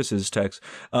 Yochi Brandes' text.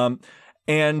 And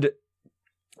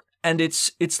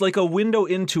it's like a window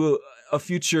into a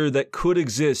future that could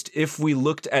exist if we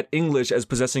looked at English as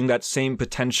possessing that same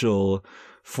potential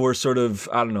for sort of,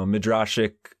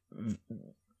 midrashic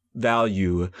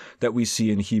value that we see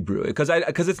in Hebrew. Because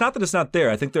it's not that it's not there.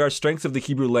 I think there are strengths of the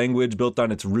Hebrew language built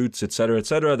on its roots, et cetera,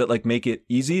 that make it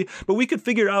easy. But we could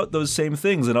figure out those same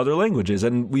things in other languages,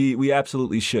 and we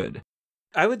absolutely should.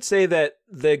 I would say that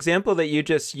the example that you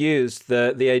just used,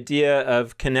 the idea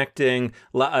of connecting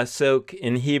la'asok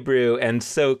in Hebrew and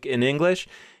sok in English,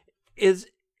 is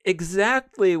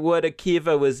exactly what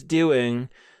Akiva was doing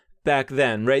back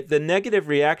then, right? The negative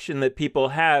reaction that people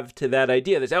have to that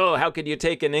idea, they say, oh, how could you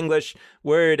take an English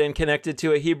word and connect it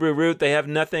to a Hebrew root? They have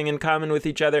nothing in common with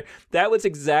each other. That was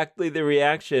exactly the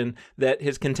reaction that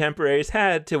his contemporaries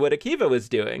had to what Akiva was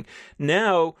doing.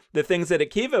 Now, the things that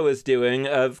Akiva was doing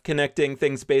of connecting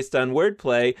things based on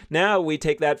wordplay, now we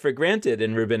take that for granted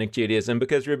in Rabbinic Judaism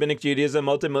because Rabbinic Judaism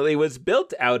ultimately was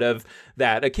built out of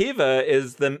that. Akiva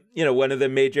is one of the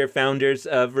major founders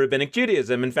of Rabbinic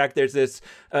Judaism. In fact, there's this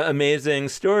amazing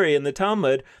story in the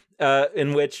Talmud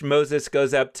in which Moses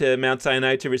goes up to Mount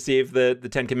Sinai to receive the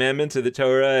Ten Commandments or the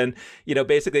Torah, and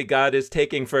basically God is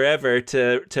taking forever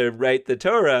to write the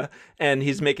Torah, and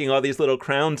he's making all these little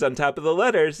crowns on top of the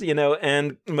letters,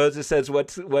 and Moses says,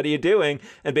 what are you doing?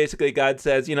 And basically God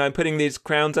says, I'm putting these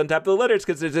crowns on top of the letters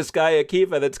because there's this guy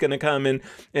Akiva that's going to come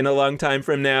in a long time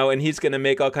from now, and he's going to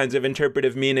make all kinds of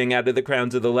interpretive meaning out of the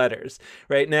crowns of the letters.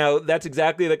 Right now, that's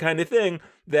exactly the kind of thing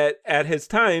that at his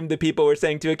time, the people were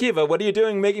saying to Akiva, what are you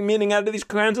doing making meaning out of these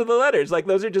crowns of the letters?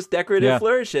 Those are just decorative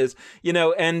flourishes,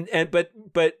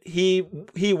 but he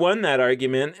won that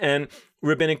argument, and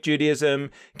Rabbinic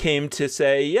Judaism came to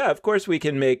say, yeah, of course we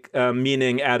can make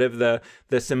meaning out of the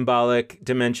symbolic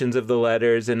dimensions of the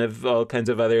letters and of all kinds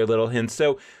of other little hints.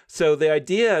 So the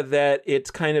idea that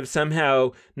it's kind of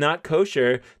somehow not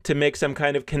kosher to make some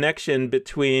kind of connection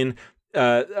between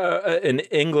an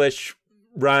English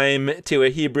rhyme to a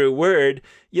Hebrew word,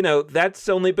 that's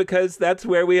only because that's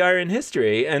where we are in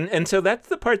history. And so that's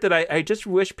the part that I just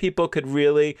wish people could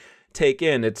really take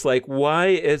in. It's why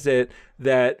is it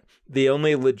that the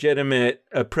only legitimate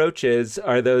approaches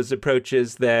are those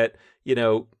approaches that,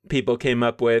 people came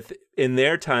up with in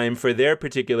their time for their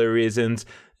particular reasons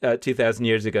 2,000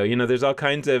 years ago? There's all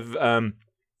kinds of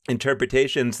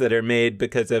interpretations that are made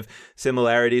because of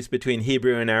similarities between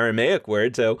Hebrew and Aramaic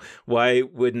words. So why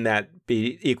wouldn't that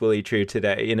be equally true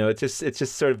today? It's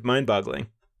just sort of mind-boggling.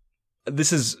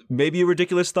 This is maybe a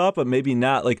ridiculous thought, but maybe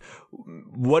not.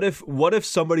 What if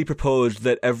somebody proposed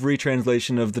that every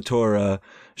translation of the Torah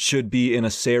should be in a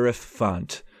serif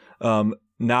font,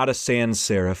 not a sans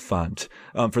serif font?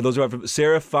 For those who have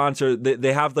serif fonts,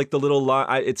 they have the little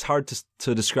line. It's hard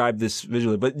to describe this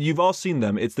visually, but you've all seen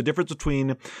them. It's the difference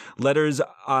between letters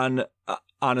on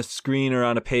a screen or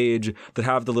on a page that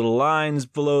have the little lines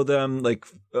below them,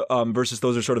 versus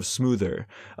those are sort of smoother.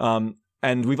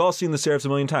 And we've all seen the serifs a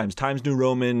million times. Times New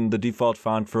Roman, the default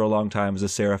font for a long time is a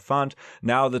serif font.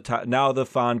 Now the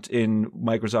font in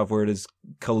Microsoft Word is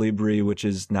Calibri, which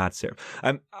is not serif.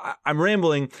 I'm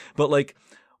rambling, but like,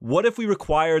 what if we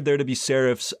required there to be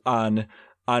serifs on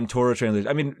Torah translation?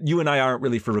 I mean, you and I aren't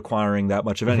really for requiring that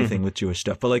much of anything with Jewish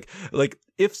stuff, but like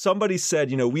if somebody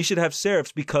said, we should have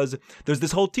serifs because there's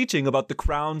this whole teaching about the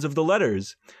crowns of the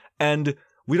letters, and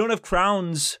we don't have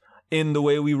crowns in the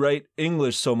way we write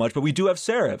English so much, but we do have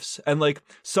serifs. And like,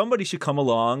 somebody should come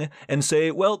along and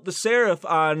say, well, the serif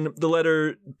on the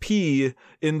letter P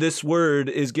in this word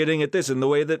is getting at this, and the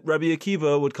way that Rabbi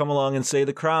Akiva would come along and say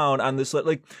the crown on this,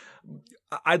 like,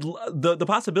 the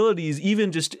possibilities,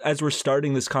 even just as we're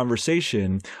starting this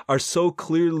conversation, are so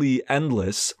clearly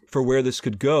endless for where this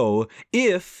could go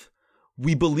if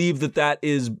we believe that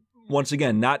is, once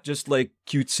again, not just like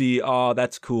cutesy, oh,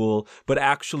 that's cool, but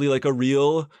actually like a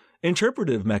real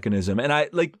interpretive mechanism. And I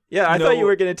thought you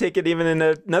were going to take it even in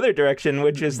another direction,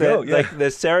 which is that like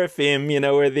the seraphim,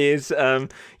 were these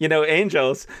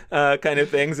angels kind of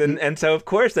things, and so of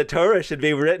course the Torah should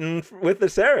be written with the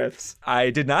serifs.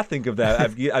 I did not think of that.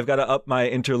 I've got to up my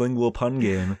interlingual pun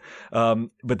game.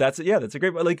 But that's a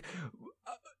great, like,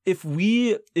 if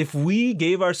we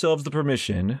gave ourselves the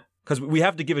permission, because we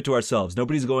have to give it to ourselves,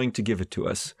 nobody's going to give it to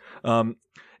us.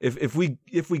 If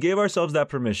we gave ourselves that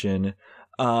permission,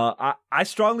 I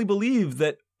strongly believe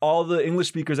that all the English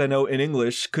speakers I know in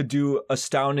English could do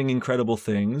astounding, incredible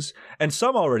things, and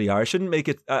some already are. I shouldn't make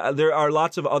it. There are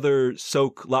lots of other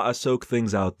soak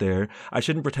things out there. I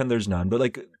shouldn't pretend there's none, but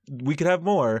like, we could have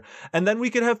more, and then we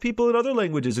could have people in other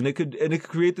languages, and it could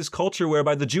create this culture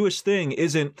whereby the Jewish thing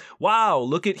isn't, wow,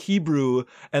 look at Hebrew,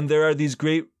 and there are these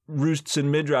great roots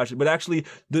and midrash, but actually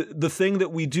the thing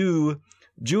that we do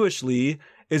Jewishly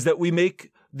is that we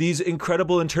make these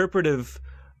incredible interpretive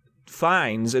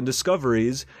finds and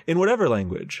discoveries in whatever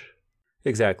language.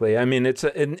 Exactly. I mean, it's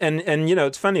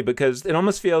it's funny because it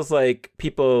almost feels like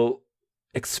people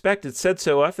expect, it's said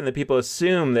so often that people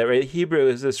assume that Hebrew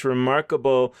is this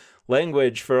remarkable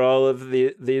language for all of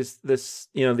these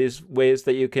ways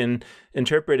that you can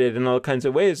interpret it in all kinds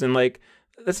of ways, and like,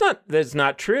 that's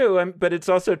not true, but it's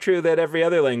also true that every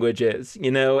other language is,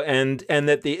 and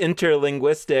that the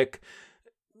interlinguistic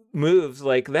moves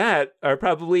like that are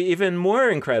probably even more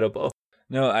incredible.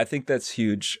 No, I think that's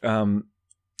huge.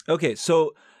 Okay,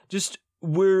 so just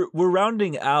we're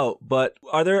rounding out, but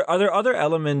are there other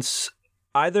elements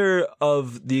either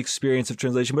of the experience of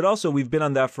translation, but also we've been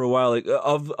on that for a while, like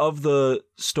of the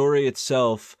story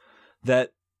itself,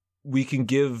 that we can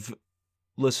give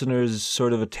listeners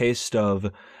sort of a taste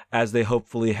of as they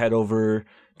hopefully head over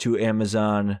to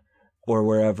Amazon or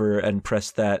wherever and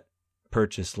press that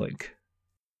purchase link?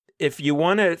 If you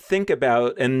want to think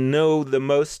about and know the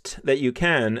most that you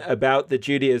can about the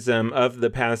Judaism of the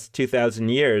past 2,000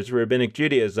 years, Rabbinic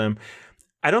Judaism,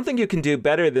 I don't think you can do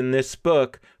better than this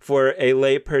book for a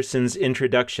layperson's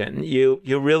introduction. You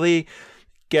really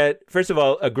get, first of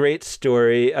all, a great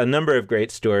story, a number of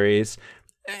great stories,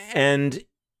 and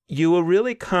you will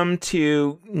really come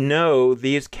to know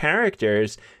these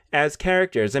characters as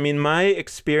characters. I mean, my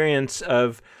experience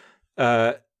of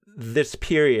this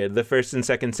period, the 1st and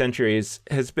 2nd centuries,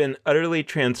 has been utterly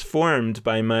transformed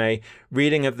by my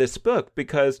reading of this book,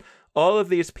 because all of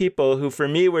these people who for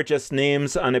me were just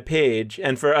names on a page,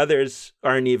 and for others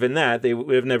aren't even that, they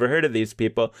would have never heard of these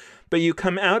people, but you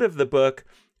come out of the book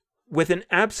with an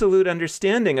absolute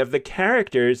understanding of the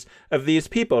characters of these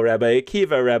people, Rabbi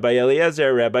Akiva, Rabbi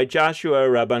Eliezer, Rabbi Joshua,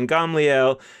 Rabban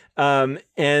Gamliel,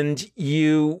 and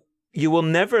you will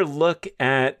never look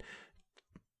at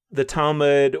the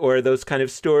Talmud or those kind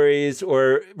of stories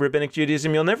or Rabbinic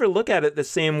Judaism, you'll never look at it the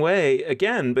same way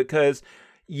again, because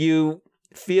you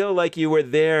feel like you were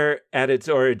there at its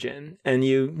origin and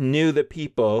you knew the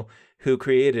people who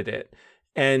created it,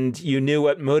 and you knew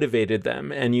what motivated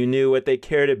them, and you knew what they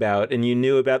cared about, and you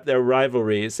knew about their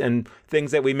rivalries and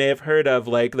things that we may have heard of,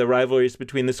 like the rivalries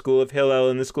between the school of Hillel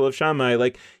and the school of Shammai.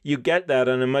 Like, you get that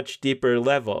on a much deeper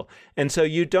level. And so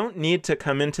you don't need to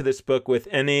come into this book with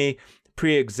any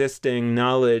pre-existing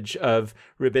knowledge of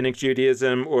Rabbinic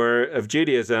Judaism or of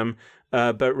Judaism,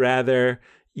 but rather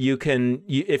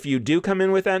if you do come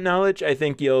in with that knowledge, I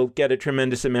think you'll get a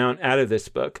tremendous amount out of this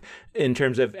book in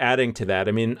terms of adding to that.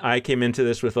 I mean, I came into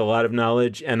this with a lot of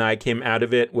knowledge, and I came out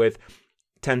of it with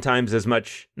 10 times as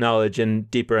much knowledge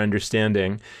and deeper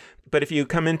understanding. But if you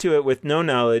come into it with no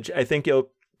knowledge, I think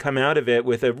you'll come out of it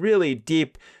with a really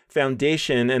deep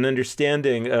foundation and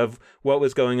understanding of what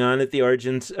was going on at the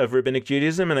origins of Rabbinic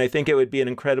Judaism. And I think it would be an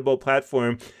incredible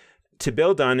platform to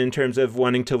build on in terms of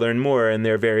wanting to learn more. And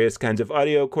there are various kinds of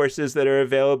audio courses that are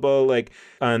available, like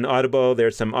on Audible.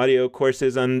 There's some audio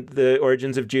courses on the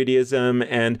origins of Judaism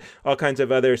and all kinds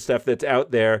of other stuff that's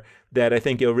out there that I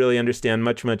think you'll really understand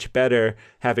much, much better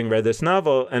having read this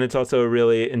novel. And it's also a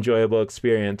really enjoyable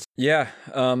experience. Yeah.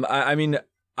 I mean,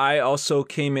 I also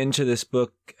came into this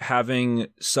book having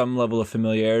some level of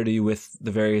familiarity with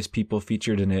the various people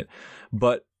featured in it.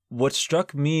 But what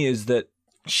struck me is that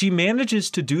she manages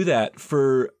to do that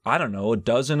for, I don't know,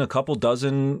 a couple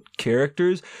dozen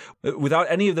characters without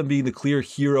any of them being the clear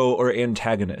hero or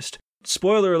antagonist.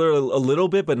 Spoiler alert a little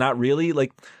bit, but not really.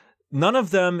 Like, none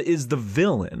of them is the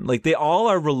villain. Like, they all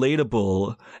are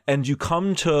relatable, and you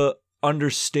come to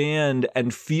understand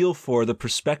and feel for the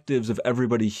perspectives of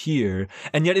everybody here,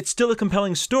 and yet it's still a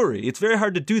compelling story. It's very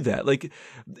hard to do that. Like,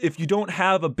 if you don't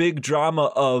have a big drama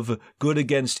of good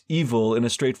against evil in a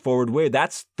straightforward way,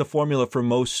 that's the formula for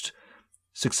most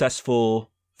successful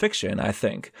fiction, I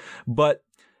think. But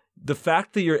the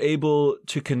fact that you're able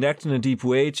to connect in a deep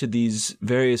way to these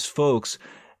various folks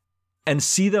and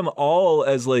see them all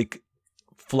as like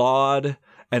flawed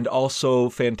and also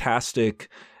fantastic,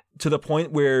 to the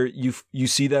point where you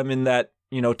see them in that,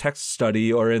 text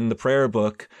study or in the prayer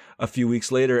book a few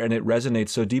weeks later, and it resonates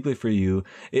so deeply for you.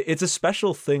 It's a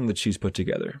special thing that she's put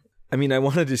together. I mean, I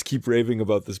want to just keep raving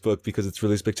about this book because it's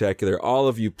really spectacular. All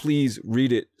of you, please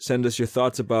read it. Send us your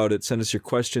thoughts about it. Send us your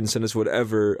questions. Send us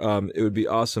whatever. It would be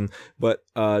awesome. But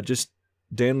just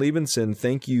Dan Libenson,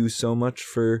 thank you so much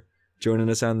for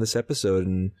joining us on this episode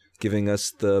and giving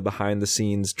us the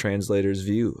behind-the-scenes translator's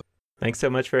view. Thanks so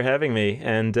much for having me.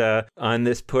 And on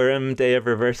this Purim Day of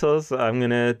Reversals, I'm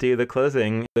going to do the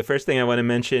closing. The first thing I want to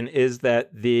mention is that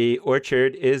The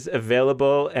Orchard is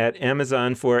available at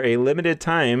Amazon for a limited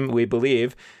time, we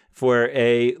believe, for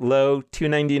a low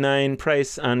 $2.99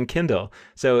 price on Kindle.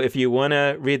 So if you want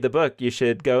to read the book, you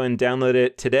should go and download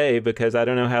it today, because I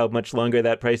don't know how much longer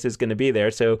that price is going to be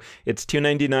there. So it's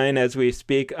 $2.99 as we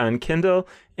speak on Kindle.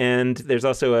 And there's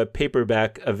also a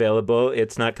paperback available.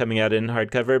 It's not coming out in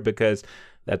hardcover because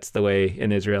that's the way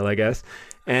in Israel, I guess.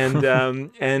 And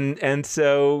and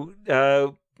so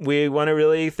we want to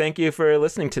really thank you for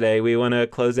listening today. We want to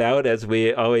close out, as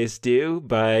we always do,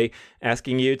 by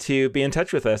asking you to be in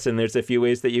touch with us. And there's a few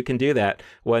ways that you can do that.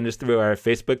 One is through our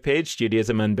Facebook page,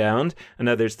 Judaism Unbound.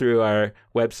 Another is through our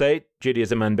website,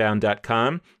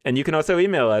 JudaismUnbound.com. And you can also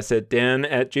email us at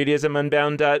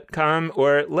dan@JudaismUnbound.com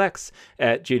or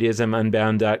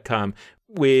lex@JudaismUnbound.com.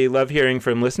 We love hearing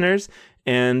from listeners.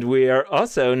 And we are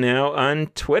also now on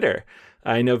Twitter.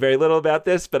 I know very little about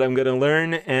this, but I'm going to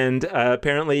learn. And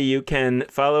apparently you can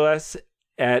follow us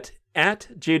at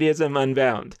Judaism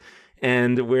Unbound.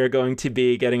 And we're going to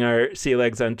be getting our sea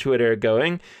legs on Twitter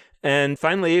going. And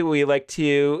finally, we like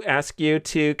to ask you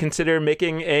to consider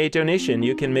making a donation.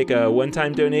 You can make a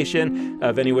one-time donation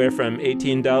of anywhere from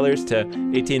 $18 to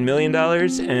 $18 million.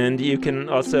 And you can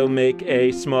also make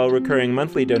a small recurring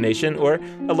monthly donation or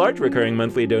a large recurring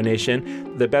monthly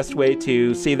donation. The best way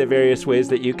to see the various ways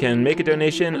that you can make a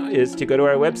donation is to go to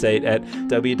our website at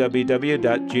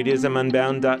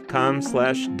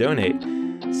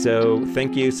www.judaismunbound.com/donate. So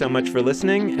thank you so much for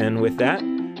listening. And with that,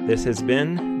 this has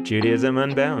been Judaism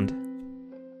Unbound.